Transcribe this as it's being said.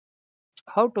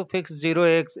How to fix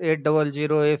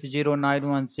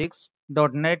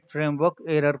 0x800f0916.NET Framework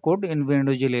error code in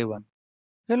Windows 11.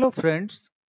 Hello friends,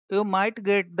 you might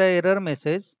get the error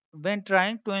message when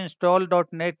trying to install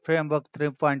 .NET Framework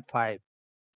 3.5.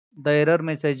 The error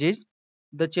message is,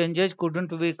 the changes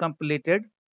couldn't be completed.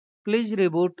 Please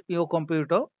reboot your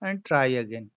computer and try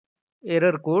again.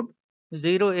 Error code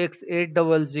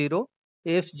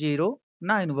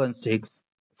 0x800f0916.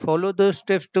 Follow the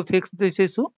steps to fix this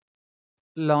issue.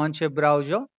 Launch a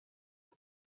browser.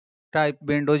 Type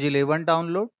Windows 11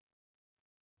 download.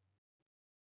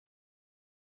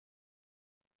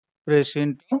 Press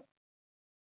enter.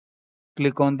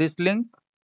 Click on this link.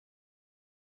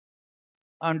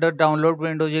 Under download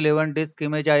Windows 11 disk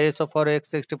image ISO for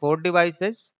x64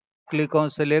 devices, click on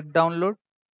select download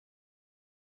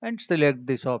and select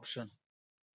this option.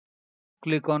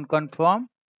 Click on confirm.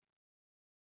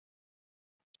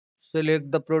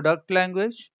 Select the product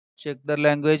language. Check the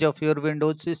language of your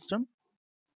Windows system.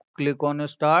 Click on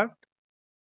start.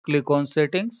 Click on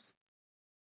settings.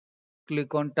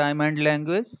 Click on time and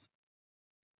language.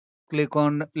 Click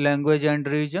on language and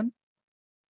region.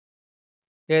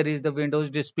 Here is the Windows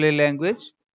display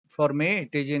language. For me,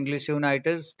 it is English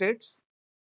United States.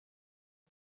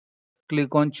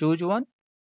 Click on choose one.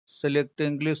 Select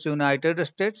English United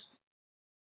States.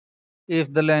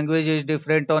 If the language is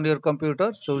different on your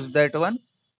computer, choose that one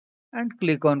and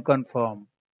click on confirm.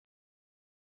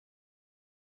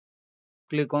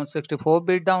 Click on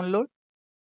 64-bit download.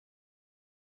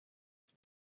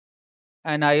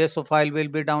 An ISO file will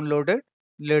be downloaded.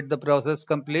 Let the process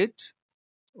complete.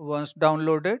 Once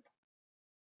downloaded,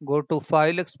 go to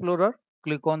File Explorer.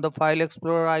 Click on the File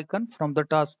Explorer icon from the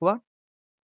taskbar.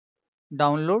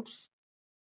 Downloads.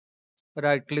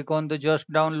 Right click on the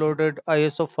just downloaded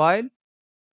ISO file.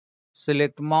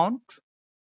 Select Mount.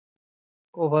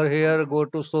 Over here, go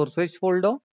to Sources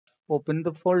folder. Open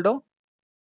the folder.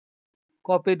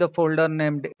 Copy the folder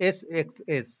named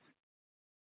SXS.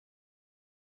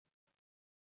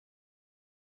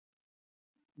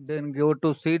 Then go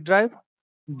to C drive.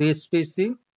 This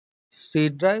PC, C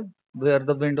drive, where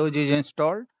the Windows is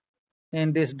installed.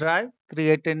 In this drive,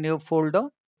 create a new folder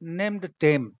named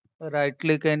temp. Right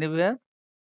click anywhere.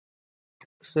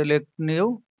 Select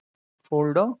new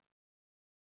folder.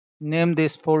 Name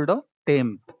this folder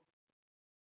temp.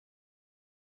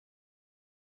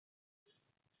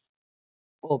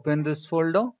 Open this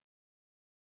folder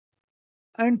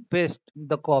and paste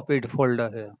the copied folder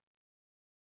here.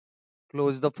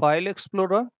 Close the File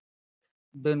Explorer.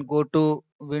 Then go to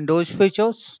Windows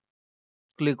Features.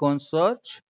 Click on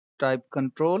Search. Type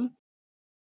Control.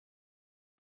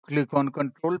 Click on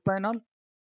Control Panel.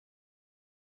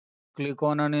 Click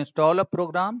on Uninstall a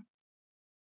program.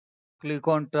 Click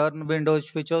on Turn Windows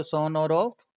Features on or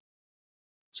off.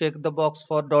 Check the box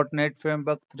for .NET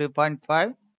Framework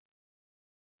 3.5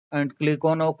 and click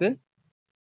on OK.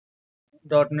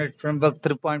 .NET Framework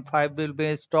 3.5 will be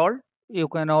installed. You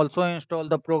can also install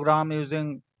the program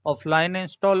using offline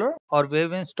installer or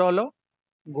web installer.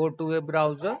 Go to a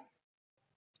browser.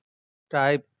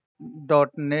 Type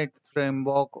 .NET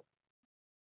Framework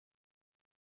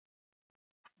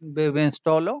web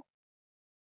installer.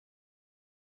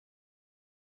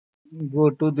 Go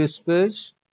to this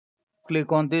page.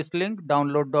 Click on this link,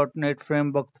 download .NET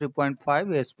Framework 3.5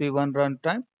 SP1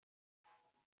 runtime.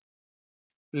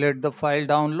 Let the file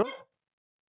download.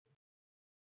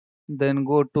 Then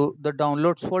go to the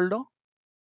downloads folder.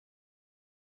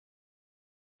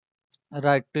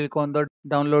 Right click on the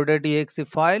downloaded exe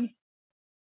file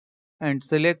and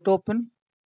select open.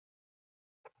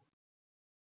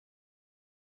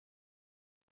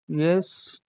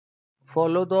 Yes,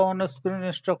 follow the on-screen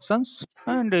instructions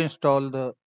and install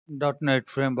the .NET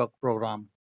Framework program.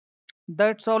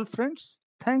 That's all friends.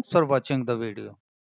 Thanks for watching the video.